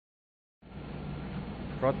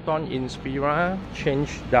Proton Inspira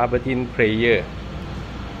change Dataran player.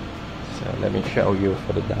 So let me show you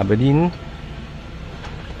for the Dataran.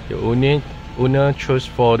 The owner chose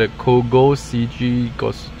for the Cogoo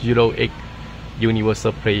CG-08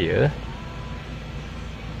 universal player.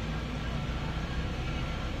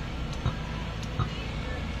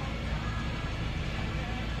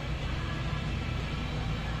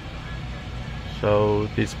 So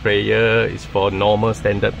this player is for normal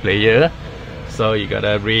standard player. So you got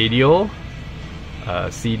a radio,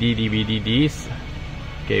 CD, DVD disc.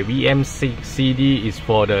 Okay, VM6 CD is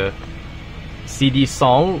for the CD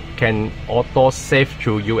song, can auto save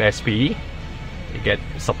through USB. You get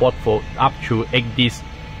support for up to 8 discs.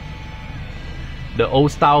 The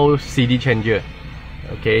old style CD changer.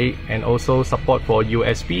 Okay, and also support for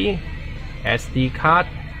USB, SD card.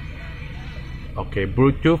 Okay,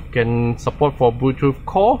 Bluetooth, can support for Bluetooth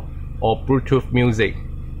call or Bluetooth music.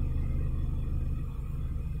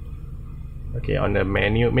 Okay, on the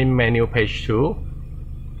main menu page 2,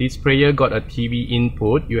 this player got a TV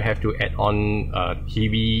input. You have to add on a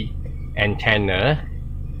TV antenna.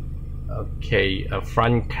 Okay, a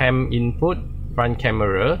front cam input, front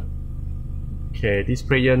camera. Okay, this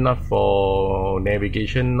player not for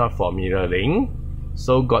navigation, not for mirroring.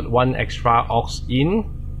 So got one extra aux in.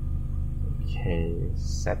 Okay,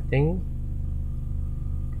 setting.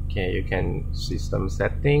 Okay, you can system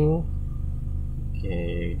setting.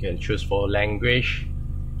 Okay, you can choose for language.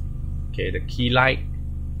 Okay, the key light,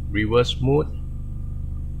 reverse mode.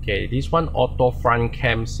 Okay, this one auto front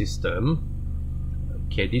cam system.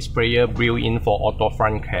 Okay, this player built in for auto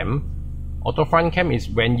front cam. Auto front cam is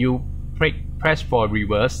when you press for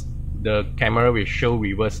reverse, the camera will show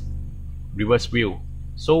reverse view.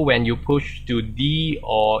 So when you push to D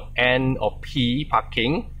or N or P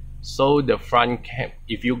parking, so the front cam,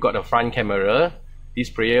 if you got a front camera, this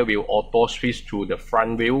player will auto switch to the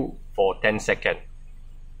front view for 10 seconds.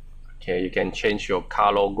 Okay, you can change your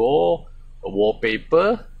car logo,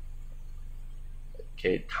 wallpaper.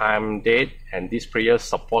 Okay, time, date, and this player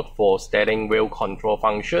support for steering wheel control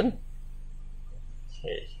function.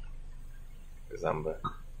 Okay, example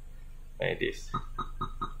like this.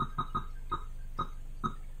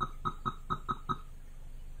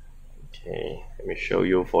 Okay, let me show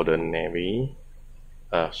you for the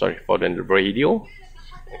for the radio.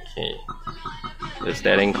 Okay, the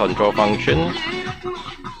steering control function.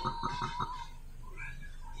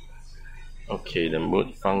 Okay, the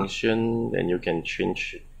mode function, then you can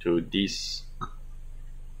change to this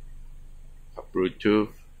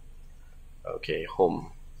Bluetooth. Okay,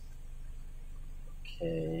 home.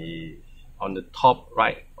 Okay, on the top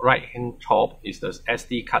right hand top is the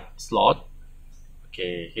SD card slot.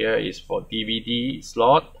 Okay, here is for DVD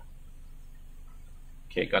slot.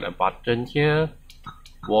 Okay, got a button here,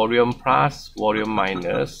 volume plus, volume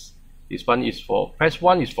minus. This one is for, press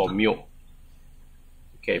 1 is for mute.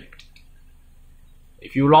 Okay,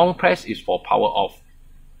 if you long press is for power off.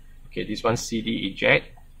 Okay, this one CD eject.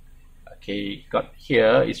 Okay, got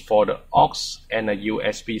here is for the aux and a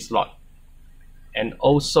USB slot. And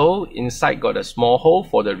also inside got a small hole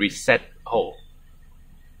for the reset hole.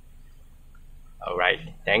 Alright,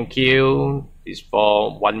 thank you. This is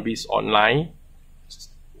for OneBiz online.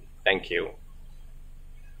 Thank you.